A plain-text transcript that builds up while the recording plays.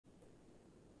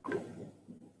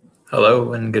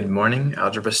Hello and good morning,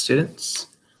 algebra students.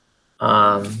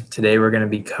 Today we're going to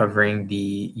be covering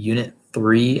the Unit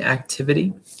 3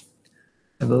 activity,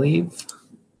 I believe.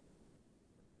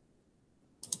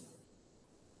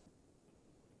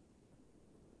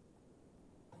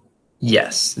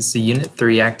 Yes, it's the Unit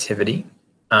 3 activity.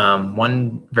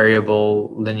 One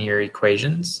variable linear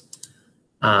equations.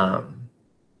 The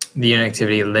unit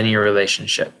activity linear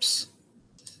relationships.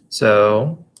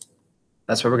 So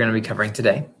that's what we're going to be covering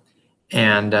today.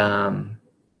 And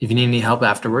if you need any help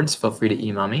afterwards, feel free to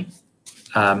email me.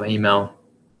 My email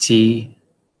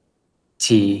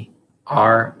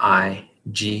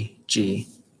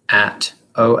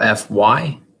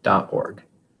trigg@ofy.org.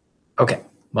 Okay,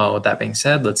 well, with that being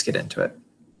said, let's get into it.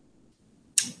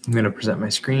 I'm going to present my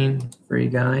screen for you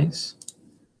guys.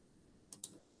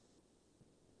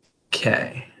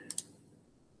 Okay.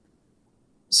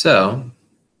 So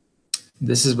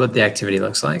this is what the activity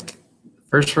looks like.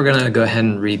 First, we're going to go ahead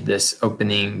and read this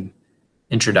opening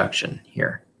introduction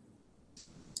here.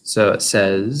 So it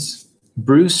says,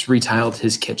 Bruce retiled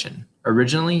his kitchen.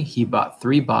 Originally, he bought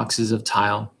 3 boxes of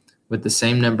tile with the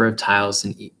same number of tiles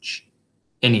in each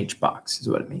box is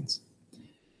what it means.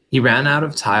 He ran out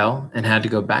of tile and had to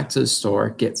go back to the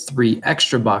store, get 3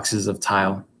 extra boxes of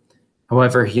tile.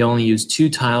 However, he only used 2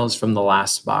 tiles from the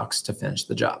last box to finish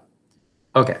the job.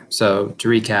 Okay, so to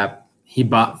recap, he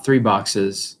bought 3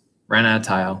 boxes, ran out of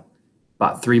tile,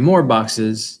 bought 3 more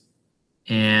boxes,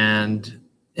 and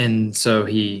so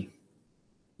he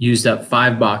used up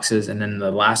 5 boxes, and then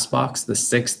the last box, the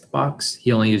 6th box,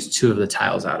 he only used 2 of the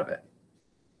tiles out of it.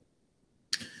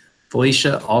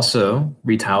 Felicia also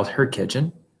retiled her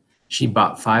kitchen. She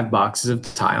bought 5 boxes of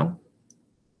tile,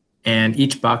 and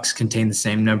each box contained the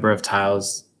same number of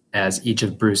tiles as each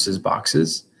of Bruce's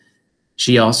boxes.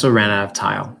 She also ran out of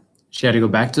tile. She had to go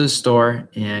back to the store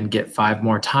and get 5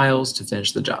 more tiles to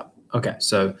finish the job. Okay,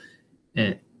 so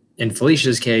in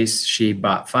Felicia's case, she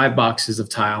bought 5 boxes of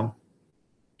tile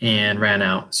and ran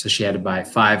out, so she had to buy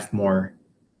 5 more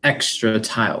extra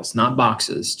tiles, not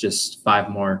boxes, just 5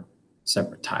 more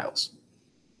separate tiles.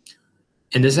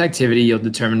 In this activity, you'll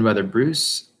determine whether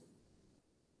Bruce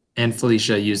and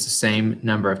Felicia use the same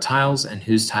number of tiles and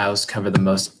whose tiles cover the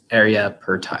most area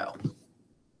per tile.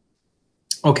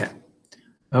 Okay,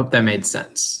 I hope that made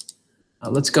sense.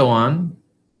 Let's go on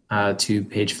to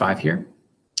page 5 here.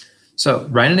 So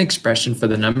write an expression for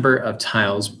the number of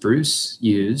tiles Bruce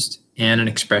used and an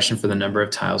expression for the number of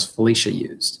tiles Felicia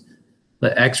used.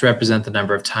 Let X represent the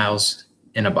number of tiles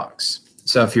in a box.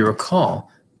 So if you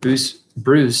recall, Bruce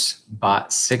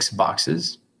bought 6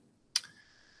 boxes.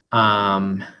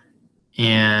 And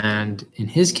in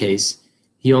his case,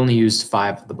 he only used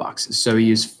 5 of the boxes. So he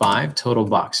used 5 total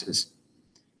boxes.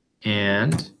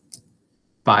 And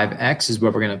 5x is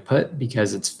what we're going to put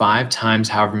because it's 5 times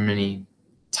however many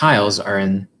tiles are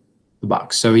in the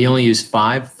box. So he only used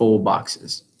 5 full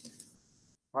boxes.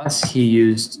 Plus he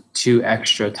used 2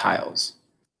 extra tiles.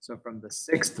 So from the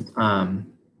 6th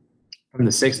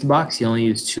box, he only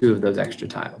used 2 of those extra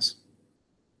tiles.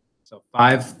 So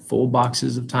 5 full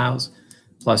boxes of tiles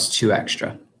plus 2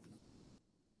 extra.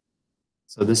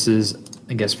 So this is,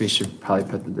 I guess we should probably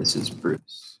put that this is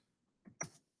Bruce.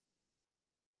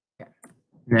 Okay.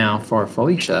 Now for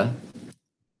Felicia,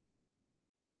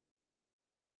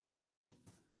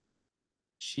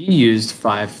 she used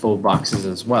 5 full boxes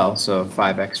as well, so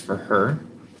 5x for her.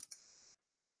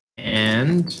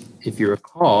 And if you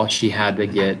recall, she had to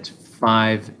get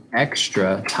 5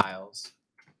 extra tiles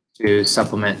to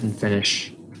supplement and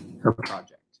finish her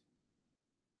project.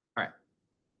 All right,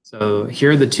 so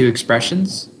here are the 2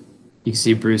 expressions. You can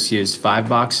see Bruce used 5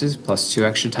 boxes plus 2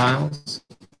 extra tiles.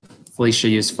 Felicia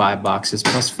used 5 boxes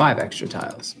plus 5 extra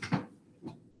tiles.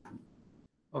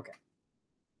 Okay.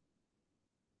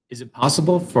 Is it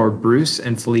possible for Bruce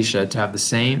and Felicia to have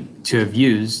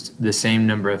used the same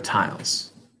number of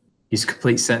tiles? Use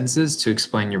complete sentences to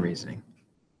explain your reasoning.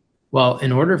 Well,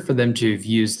 in order for them to have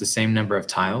used the same number of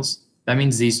tiles, that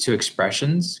means these 2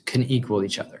 expressions can equal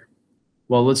each other.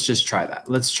 Well, let's just try that.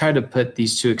 Let's try to put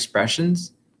these 2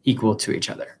 expressions equal to each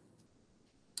other.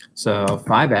 So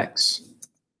 5x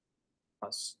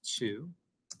plus 2,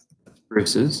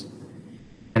 Bruce's,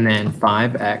 and then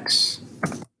 5x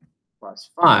plus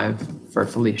 5 for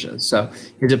Felicia. So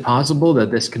is it possible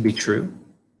that this could be true?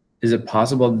 Is it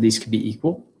possible that these could be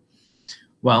equal?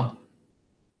 Well,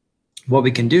 what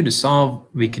we can do to solve,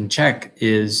 we can check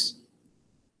is,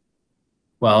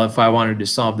 well, if I wanted to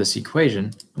solve this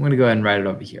equation, I'm going to go ahead and write it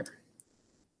over here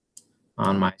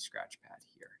on my scratch pad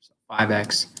here. So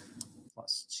 5x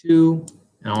plus 2,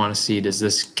 and I want to see,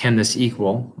 can this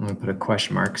equal? I'm going to put a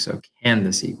question mark, so can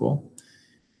this equal?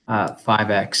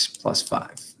 5x plus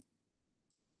 5.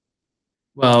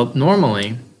 Well,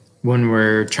 normally, when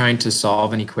we're trying to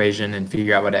solve an equation and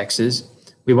figure out what x is,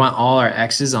 we want all our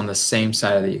x's on the same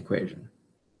side of the equation.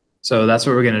 So that's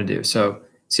what we're going to do. So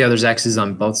see how there's x's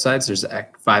on both sides? There's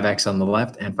 5x on the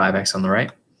left and 5x on the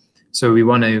right. So we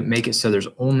want to make it so there's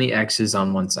only x's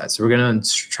on one side. So we're going to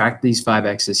subtract these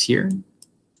 5x's here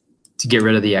to get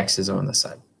rid of the x's on this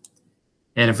side.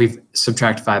 And if we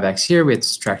subtract 5x here, we have to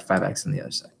subtract 5x on the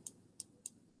other side.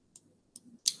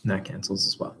 And that cancels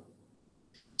as well.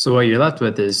 So what you're left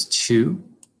with is 2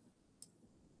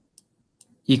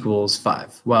 equals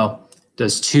 5. Well,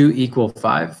 does 2 equal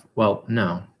 5? Well,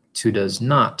 no, 2 does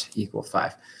not equal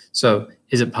 5. So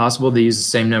is it possible to use the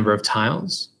same number of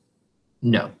tiles?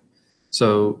 No.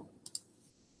 So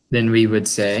then we would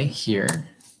say here,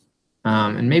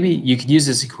 and maybe you could use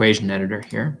this equation editor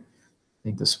here. I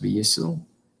think this will be useful.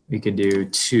 We could do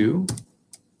 2,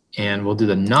 and we'll do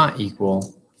the not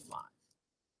equal 5.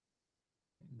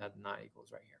 That not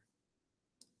equals right here.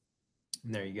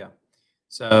 And there you go.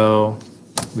 So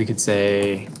we could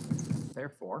say,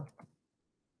 therefore,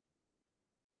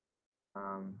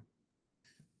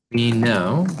 we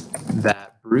know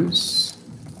that Bruce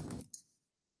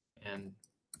and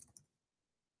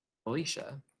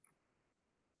Felicia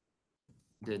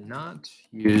did not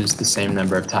use the same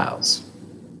number of tiles.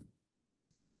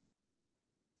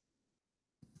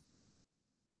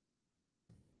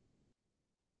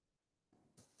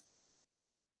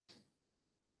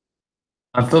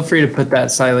 Feel free to put that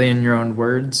slightly in your own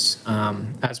words.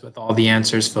 As with all the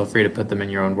answers, feel free to put them in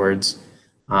your own words.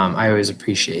 I always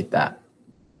appreciate that.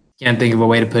 Can't think of a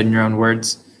way to put in your own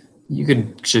words? You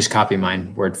could just copy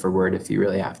mine word for word if you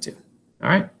really have to. All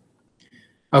right?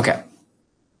 Okay.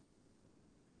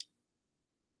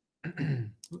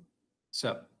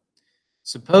 So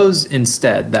suppose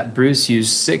instead that Bruce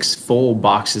used 6 full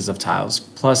boxes of tiles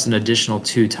plus an additional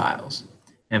 2 tiles,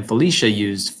 and Felicia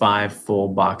used 5 full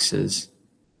boxes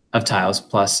of tiles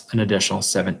plus an additional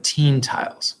 17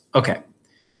 tiles. Okay.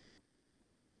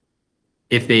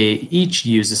 If they each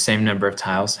use the same number of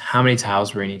tiles, how many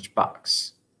tiles were in each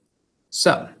box?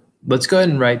 So let's go ahead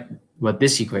and write what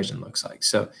this equation looks like.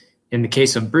 So in the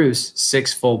case of Bruce,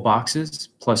 6 full boxes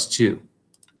plus 2.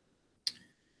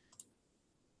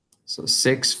 So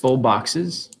 6 full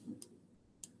boxes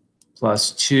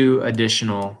plus 2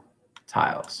 additional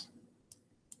tiles.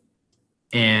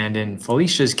 And in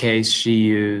Felicia's case, she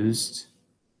used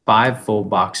 5 full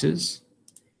boxes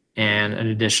and an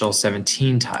additional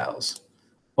 17 tiles.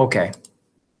 Okay,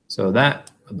 so that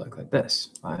would look like this,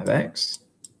 5x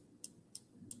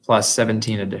plus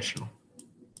 17 additional.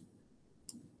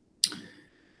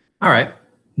 All right,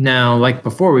 now like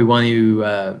before, we want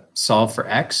to solve for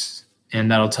x, and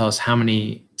that'll tell us how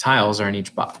many tiles are in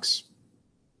each box.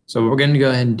 So what we're going to go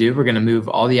ahead and do, we're going to move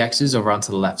all the x's over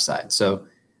onto the left side. So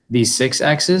these 6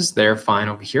 x's, they're fine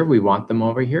over here. We want them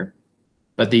over here.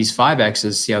 But these 5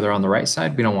 x's, see how they're on the right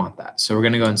side? We don't want that. So we're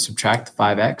going to go and subtract the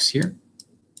 5x here.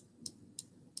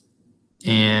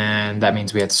 And that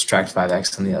means we have to subtract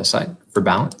 5x on the other side for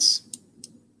balance.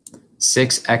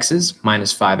 6 x's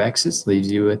minus 5 x's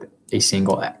leaves you with a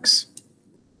single x.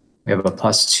 We have a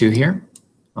plus 2 here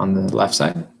on the left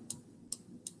side.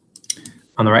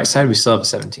 On the right side, we still have a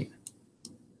 17.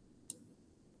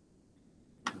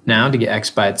 Now, to get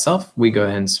x by itself, we go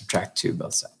ahead and subtract 2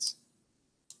 both sides.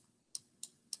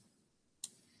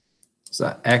 So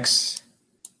that x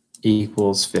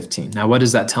equals 15. Now, what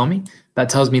does that tell me? That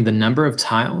tells me the number of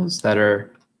tiles that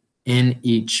are in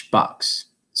each box.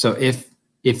 So if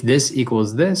this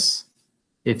equals this,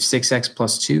 if 6x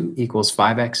plus 2 equals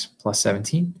 5x plus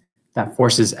 17, that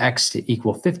forces x to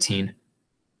equal 15,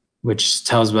 which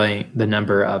tells me the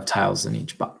number of tiles in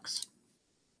each box.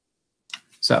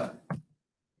 So if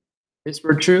this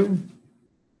were true,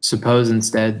 suppose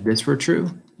instead this were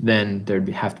true, then there'd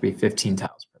have to be 15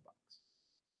 tiles per box.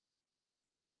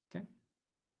 Okay,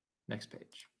 next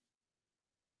page.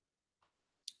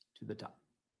 To the top.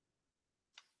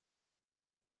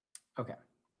 Okay,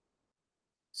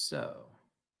 so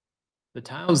the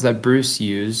tiles that Bruce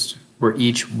used were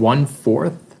each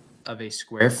 1/4 of a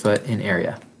square foot in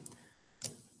area.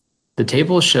 The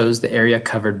table shows the area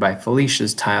covered by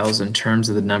Felicia's tiles in terms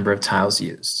of the number of tiles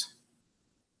used.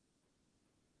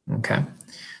 Okay,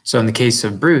 so in the case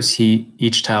of Bruce,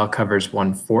 each tile covers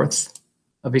 1/4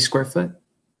 of a square foot.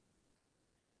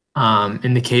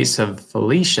 In the case of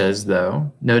Felicia's,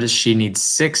 though, notice she needs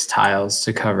 6 tiles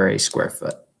to cover a square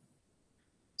foot.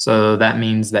 So that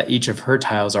means that each of her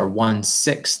tiles are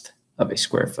 1/6 of a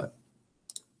square foot,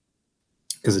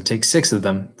 because it takes 6 of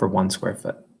them for 1 square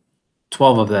foot,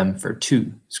 12 of them for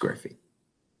 2 square feet,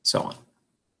 so on.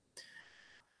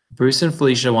 Bruce and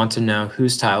Felicia want to know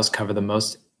whose tiles cover the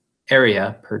most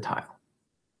area per tile.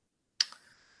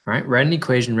 All right, write an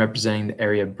equation representing the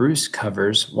area Bruce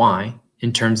covers, y,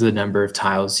 in terms of the number of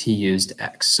tiles he used,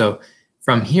 x. So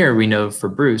from here, we know for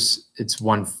Bruce, it's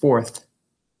 1/4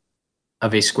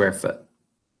 of a square foot.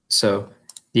 So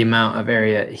the amount of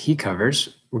area he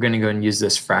covers, we're going to go and use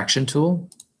this fraction tool.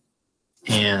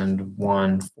 And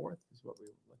 1/4 is what we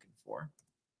were looking for.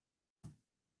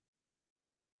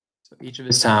 So each of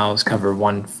his tiles cover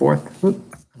 1/4.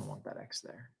 Oop, I don't want that x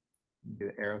there. Do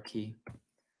the arrow key.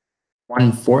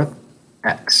 1/4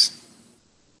 x.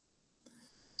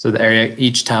 So the area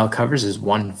each tile covers is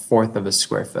 1/4 of a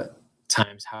square foot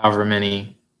times however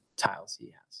many tiles he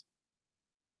has.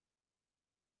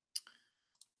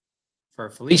 For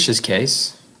Felicia's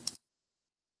case,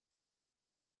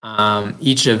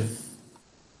 each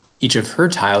of her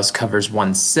tiles covers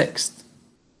 1/6.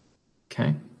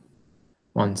 Okay,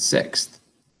 1/6.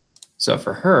 So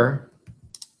for her,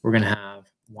 we're going to have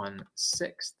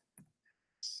 1/6.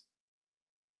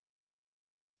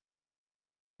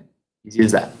 Easy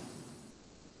as that.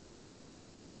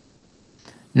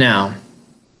 Now,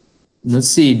 let's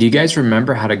see. Do you guys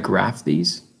remember how to graph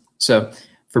these? So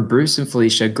for Bruce and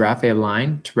Felicia, graph a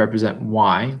line to represent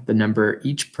y, the number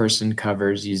each person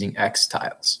covers using x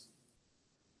tiles.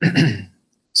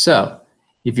 So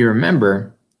if you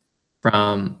remember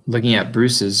from looking at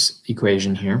Bruce's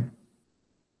equation here,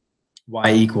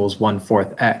 y equals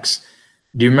 1/4 x.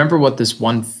 Do you remember what this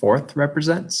 1/4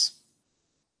 represents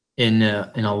in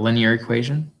a linear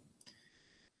equation?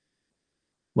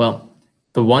 Well,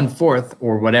 the 1/4,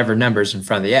 or whatever number's in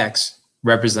front of the x,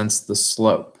 represents the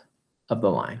slope of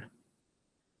the line.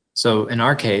 So in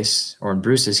our case, or in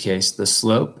Bruce's case, the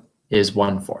slope is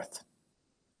 1/4.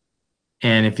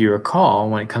 And if you recall,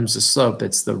 when it comes to slope,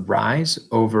 it's the rise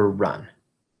over run.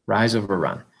 Rise over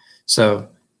run. So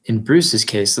in Bruce's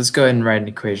case, let's go ahead and write an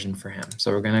equation for him.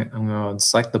 So I'm going to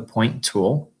select the point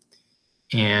tool,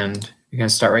 and you're going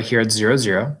to start right here at 0,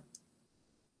 0.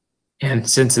 And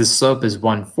since his slope is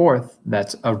 1/4,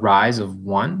 that's a rise of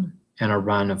 1 and a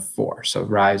run of 4. So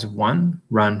rise 1,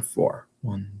 run 4.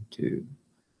 1, 2.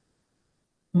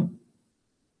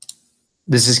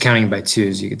 This is counting by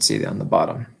 2s. You can see that on the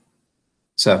bottom.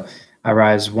 So I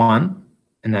rise 1,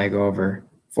 and then I go over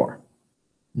 4.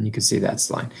 And you can see that's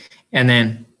the line. And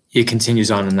then it continues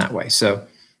on in that way. So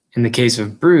in the case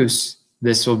of Bruce,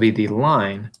 this will be the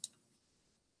line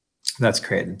that's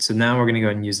created. So now we're going to go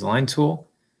and use the line tool.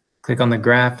 Click on the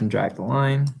graph and drag the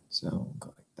line. So we'll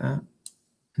go like that.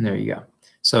 And there you go.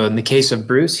 So in the case of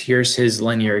Bruce, here's his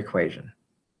linear equation.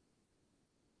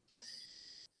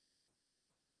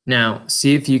 Now,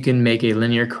 see if you can make a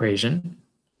linear equation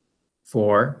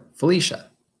for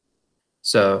Felicia.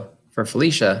 So for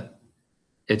Felicia,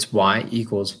 it's y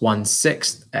equals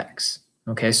 1/6 x.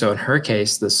 Okay, so in her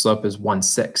case, the slope is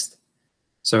 1/6.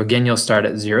 So again, you'll start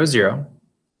at 0, 0.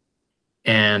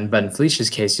 But in Felicia's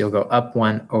case, you'll go up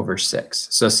 1 over 6.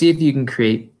 So see if you can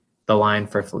create the line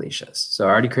for Felicia's. So I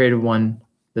already created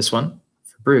this one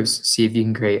for Bruce. See if you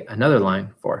can create another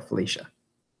line for Felicia.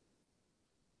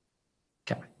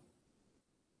 Okay.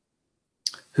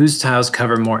 Whose tiles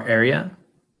cover more area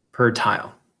per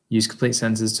tile? Use complete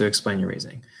sentences to explain your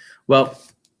reasoning. Well,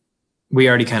 we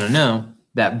already kind of know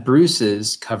that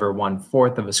Bruce's cover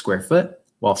 1/4 of a square foot,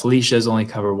 while Felicia's only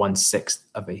cover 1/6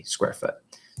 of a square foot.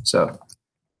 So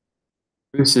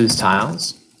Bruce's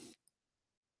tiles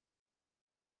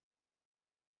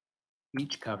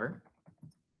each cover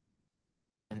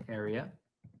an area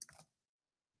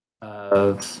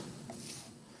of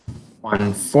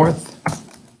 1/4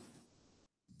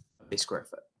 of a square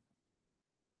foot.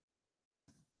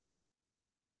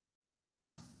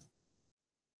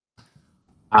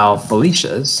 While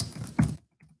Felicia's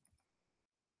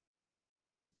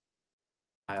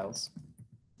tiles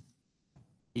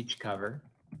each cover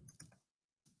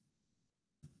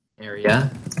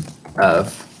area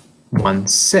of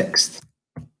 1/6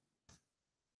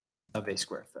 of a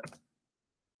square foot.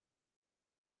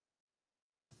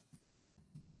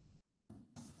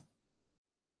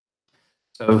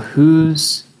 So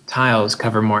whose tiles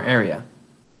cover more area?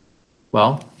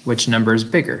 Well, which number is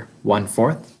bigger,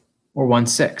 1/4 or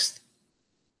 1/6?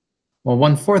 Well,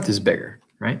 1/4 is bigger,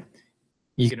 right?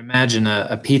 You can imagine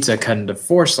a pizza cut into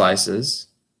 4 slices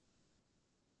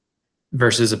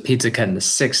versus a pizza cut into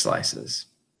 6 slices.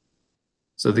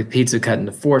 So the pizza cut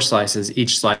into 4 slices,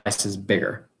 each slice is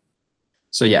bigger.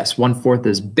 So yes, 1/4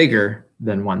 is bigger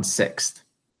than 1/6.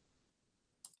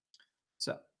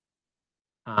 So,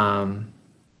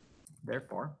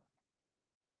 therefore,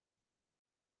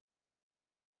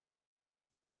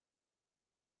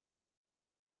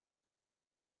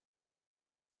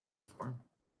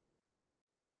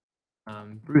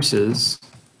 Bruce's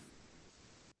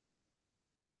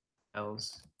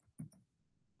tiles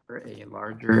for a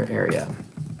larger area.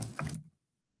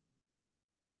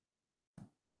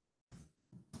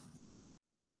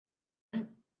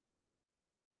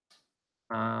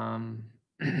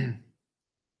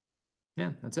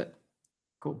 Yeah, that's it.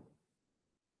 Cool.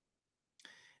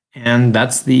 And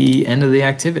that's the end of the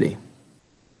activity.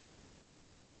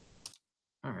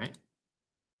 All right.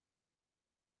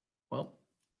 Well,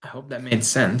 I hope that made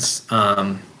sense.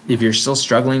 If you're still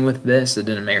struggling with this, it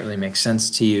didn't really make sense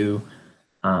to you,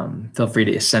 feel free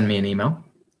to send me an email.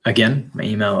 Again, my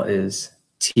email is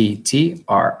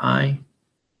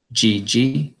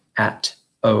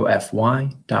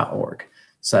ttrigg@ofy.org.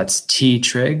 So that's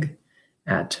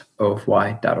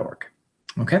ttrigg@ofy.org.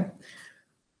 Okay.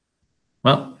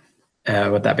 Well,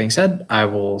 with that being said, I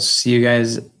will see you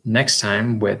guys next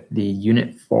time with the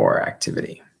Unit 4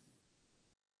 activity.